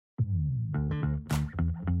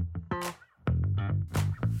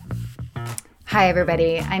Hi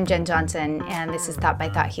everybody, I'm Jen Johnson and this is Thought by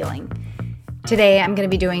Thought Healing. Today I'm going to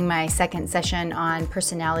be doing my second session on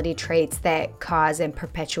personality traits that cause and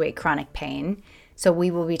perpetuate chronic pain. So we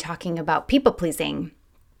will be talking about people pleasing.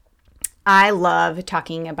 I love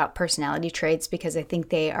talking about personality traits because I think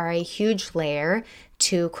they are a huge layer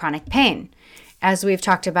to chronic pain. As we've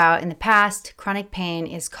talked about in the past, chronic pain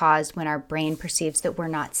is caused when our brain perceives that we're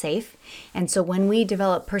not safe. And so when we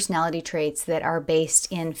develop personality traits that are based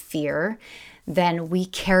in fear, then we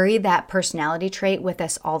carry that personality trait with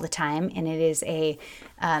us all the time. And it is a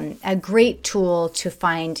great tool to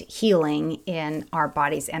find healing in our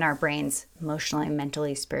bodies and our brains, emotionally,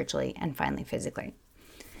 mentally, spiritually, and finally physically.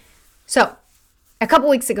 So a couple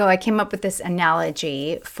weeks ago, I came up with this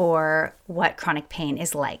analogy for what chronic pain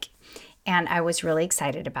is like. And I was really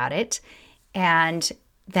excited about it. And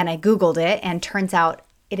then I Googled it, and turns out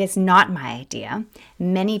it is not my idea.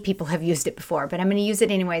 Many people have used it before, but I'm going to use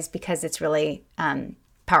it anyways because it's really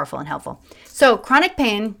powerful and helpful. So chronic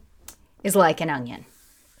pain is like an onion.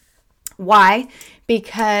 Why?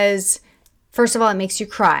 Because first of all, it makes you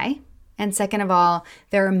cry. And second of all,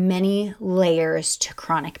 there are many layers to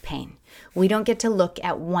chronic pain. We don't get to look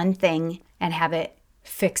at one thing and have it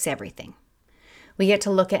fix everything. We get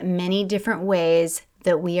to look at many different ways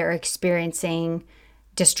that we are experiencing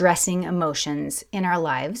distressing emotions in our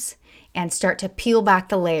lives and start to peel back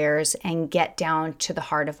the layers and get down to the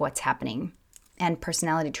heart of what's happening. And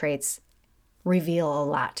personality traits reveal a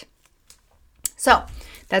lot. So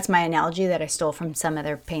that's my analogy that I stole from some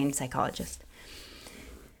other pain psychologist.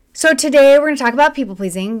 So today we're going to talk about people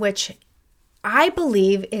pleasing, which I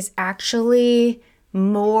believe is actually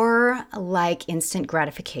more like instant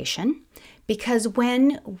gratification. Because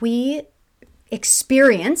when we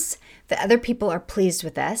experience that other people are pleased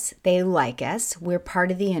with us, they like us, we're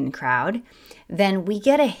part of the in crowd, then we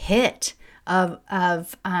get a hit of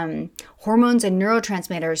hormones and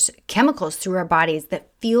neurotransmitters, chemicals through our bodies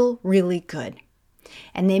that feel really good.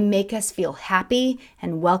 And they make us feel happy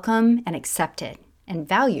and welcome and accepted and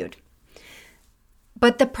valued.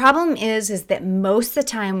 But the problem is that most of the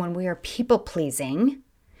time when we are people pleasing,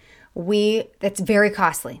 that's very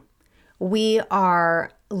costly. We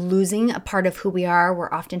are losing a part of who we are.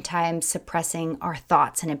 We're oftentimes suppressing our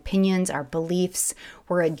thoughts and opinions, our beliefs.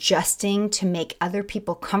 We're adjusting to make other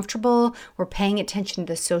people comfortable. We're paying attention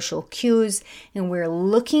to the social cues, and we're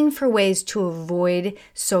looking for ways to avoid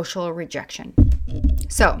social rejection.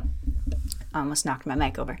 So, I almost knocked my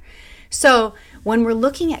mic over. So, when we're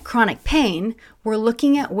looking at chronic pain, we're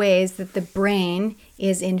looking at ways that the brain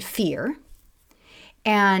is in fear.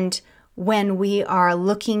 And when we are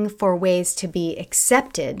looking for ways to be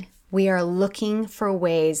accepted, we are looking for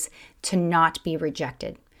ways to not be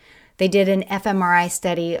rejected. They did an fMRI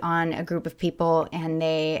study on a group of people, and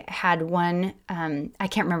they had one, I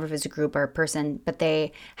can't remember if it was a group or a person, but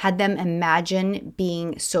they had them imagine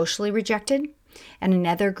being socially rejected, and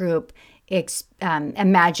another group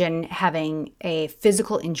imagine having a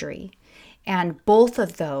physical injury. And both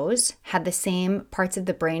of those had the same parts of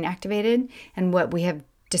the brain activated, and what we have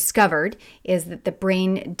discovered is that the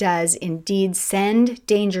brain does indeed send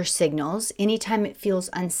danger signals anytime it feels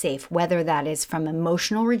unsafe, whether that is from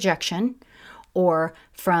emotional rejection or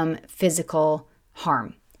from physical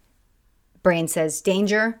harm. Brain says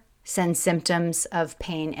danger, sends symptoms of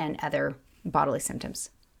pain and other bodily symptoms.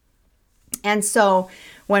 And so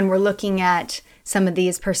when we're looking at some of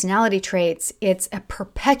these personality traits, it's a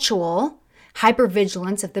perpetual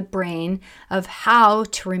hyper-vigilance of the brain of how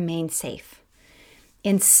to remain safe.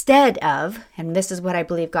 Instead of, and this is what I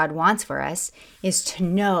believe God wants for us, is to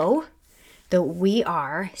know that we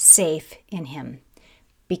are safe in Him.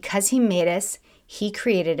 Because He made us, He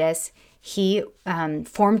created us, He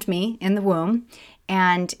formed me in the womb,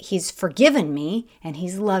 and He's forgiven me, and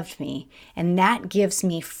He's loved me. And that gives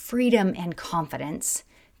me freedom and confidence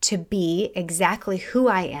to be exactly who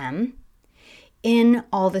I am in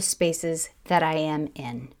all the spaces that I am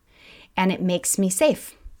in. And it makes me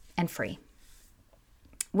safe and free.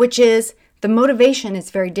 Which is, the motivation is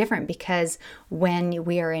very different because when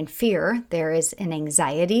we are in fear, there is an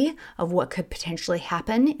anxiety of what could potentially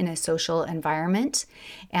happen in a social environment.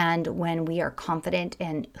 And when we are confident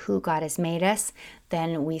in who God has made us,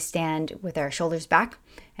 then we stand with our shoulders back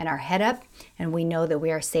and our head up, and we know that we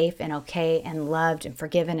are safe and okay and loved and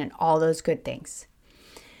forgiven and all those good things.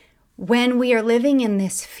 When we are living in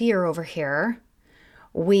this fear over here,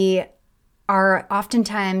 we are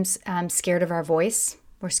oftentimes scared of our voice.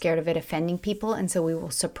 We're scared of it offending people, and so we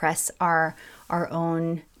will suppress our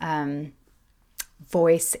own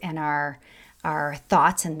voice and our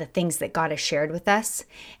thoughts and the things that God has shared with us.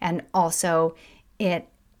 And also, it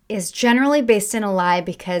is generally based in a lie,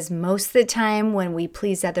 because most of the time when we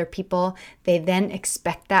please other people, they then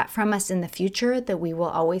expect that from us in the future, that we will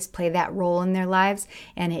always play that role in their lives.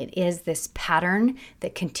 And it is this pattern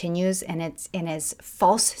that continues, and is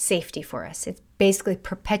false safety for us. It basically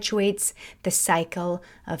perpetuates the cycle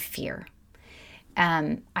of fear.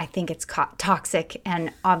 I think it's toxic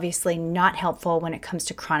and obviously not helpful when it comes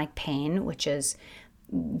to chronic pain, which is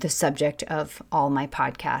the subject of all my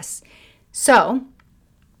podcasts. So,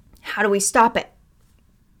 how do we stop it?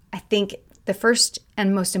 I think the first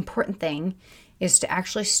and most important thing is to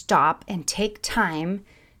actually stop and take time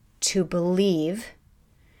to believe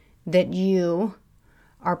that you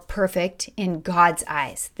are perfect in God's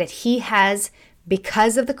eyes, that He has,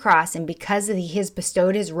 because of the cross and because He has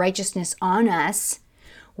bestowed His righteousness on us,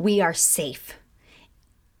 we are safe.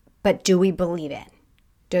 But do we believe it?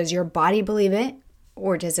 Does your body believe it,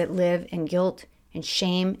 or does it live in guilt and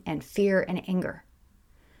shame and fear and anger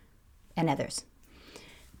and others?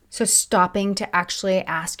 So stopping to actually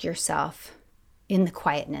ask yourself in the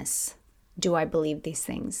quietness, do I believe these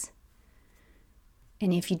things?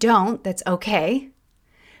 And if you don't, that's okay.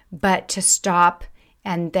 But to stop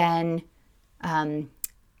and then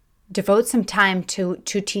devote some time to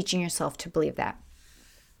teaching yourself to believe that.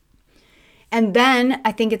 And then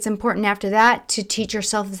I think it's important after that to teach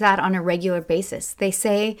yourself that on a regular basis. They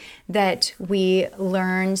say that we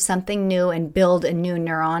learn something new and build a new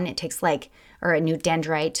neuron. It takes or a new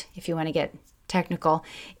dendrite, if you want to get technical,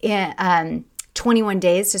 21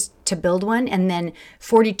 days just to build one, and then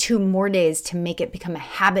 42 more days to make it become a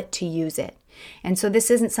habit to use it. And so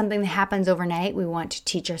this isn't something that happens overnight. We want to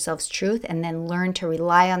teach ourselves truth and then learn to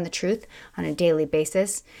rely on the truth on a daily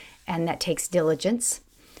basis. And that takes diligence.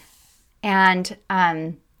 And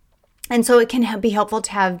so it can be helpful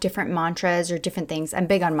to have different mantras or different things. I'm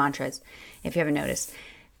big on mantras, if you haven't noticed.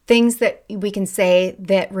 Things that we can say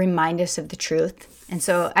that remind us of the truth. And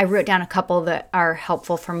so I wrote down a couple that are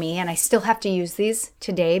helpful for me, and I still have to use these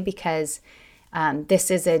today because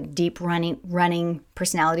this is a deep running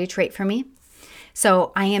personality trait for me.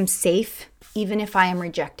 So I am safe even if I am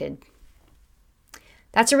rejected.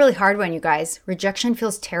 That's a really hard one, you guys. Rejection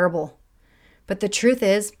feels terrible. But the truth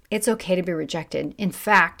is, it's okay to be rejected. In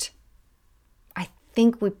fact, I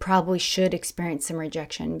think we probably should experience some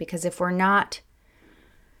rejection, because if we're not,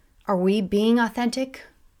 are we being authentic?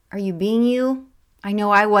 Are you being you? I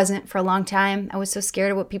know I wasn't for a long time. I was so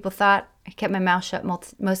scared of what people thought. I kept my mouth shut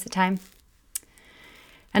most of the time.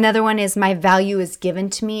 Another one is my value is given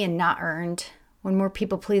to me and not earned. When we're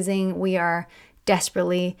people-pleasing, we are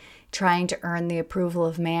desperately trying to earn the approval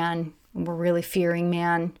of man. And we're really fearing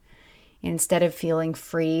man instead of feeling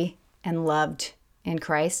free and loved in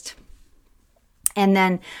Christ. And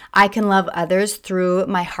then I can love others through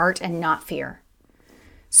my heart and not fear.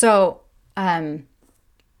 So I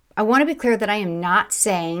want to be clear that I am not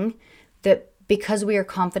saying that because we are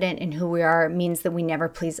confident in who we are means that we never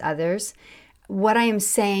please others. What I am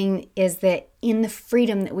saying is that in the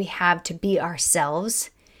freedom that we have to be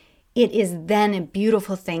ourselves, it is then a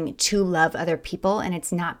beautiful thing to love other people, and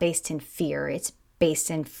it's not based in fear. It's based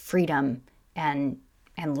in freedom and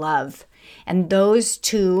love. And those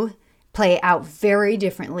two play out very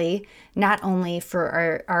differently, not only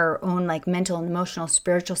for our own mental and emotional,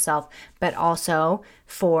 spiritual self, but also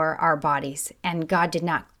for our bodies. And God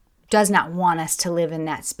does not want us to live in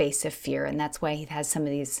that space of fear. And that's why He has some of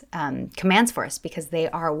these commands for us, because they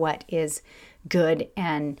are what is good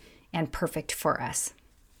and perfect for us.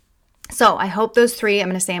 So I hope those three, I'm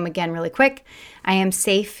going to say them again really quick. I am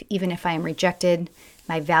safe even if I am rejected.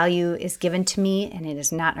 My value is given to me and it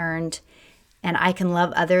is not earned. And I can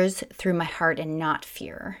love others through my heart and not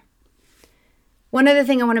fear. One other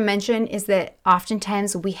thing I want to mention is that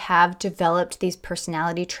oftentimes we have developed these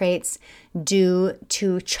personality traits due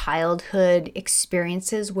to childhood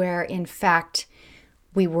experiences where, in fact,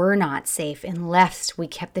 we were not safe unless we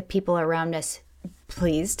kept the people around us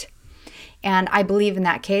pleased. And I believe in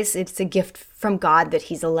that case, it's a gift from God that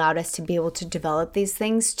He's allowed us to be able to develop these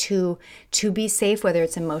things to be safe, whether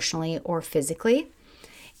it's emotionally or physically.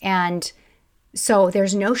 And so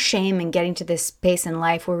there's no shame in getting to this space in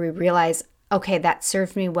life where we realize, okay, that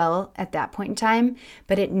served me well at that point in time,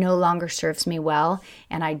 but it no longer serves me well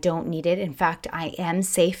and I don't need it. In fact, I am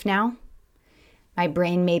safe now. My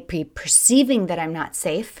brain may be perceiving that I'm not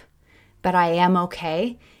safe, but I am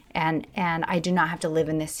okay. And I do not have to live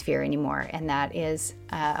in this fear anymore. And that is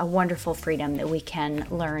a wonderful freedom that we can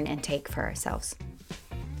learn and take for ourselves.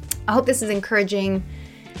 I hope this is encouraging.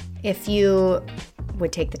 If you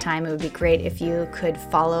would take the time, it would be great if you could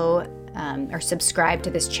follow or subscribe to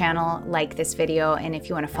this channel, like this video, and if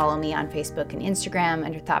you want to follow me on Facebook and Instagram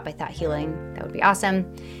under Thought by Thought Healing, that would be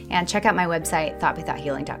awesome. And check out my website,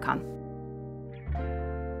 thoughtbythoughtealing.com.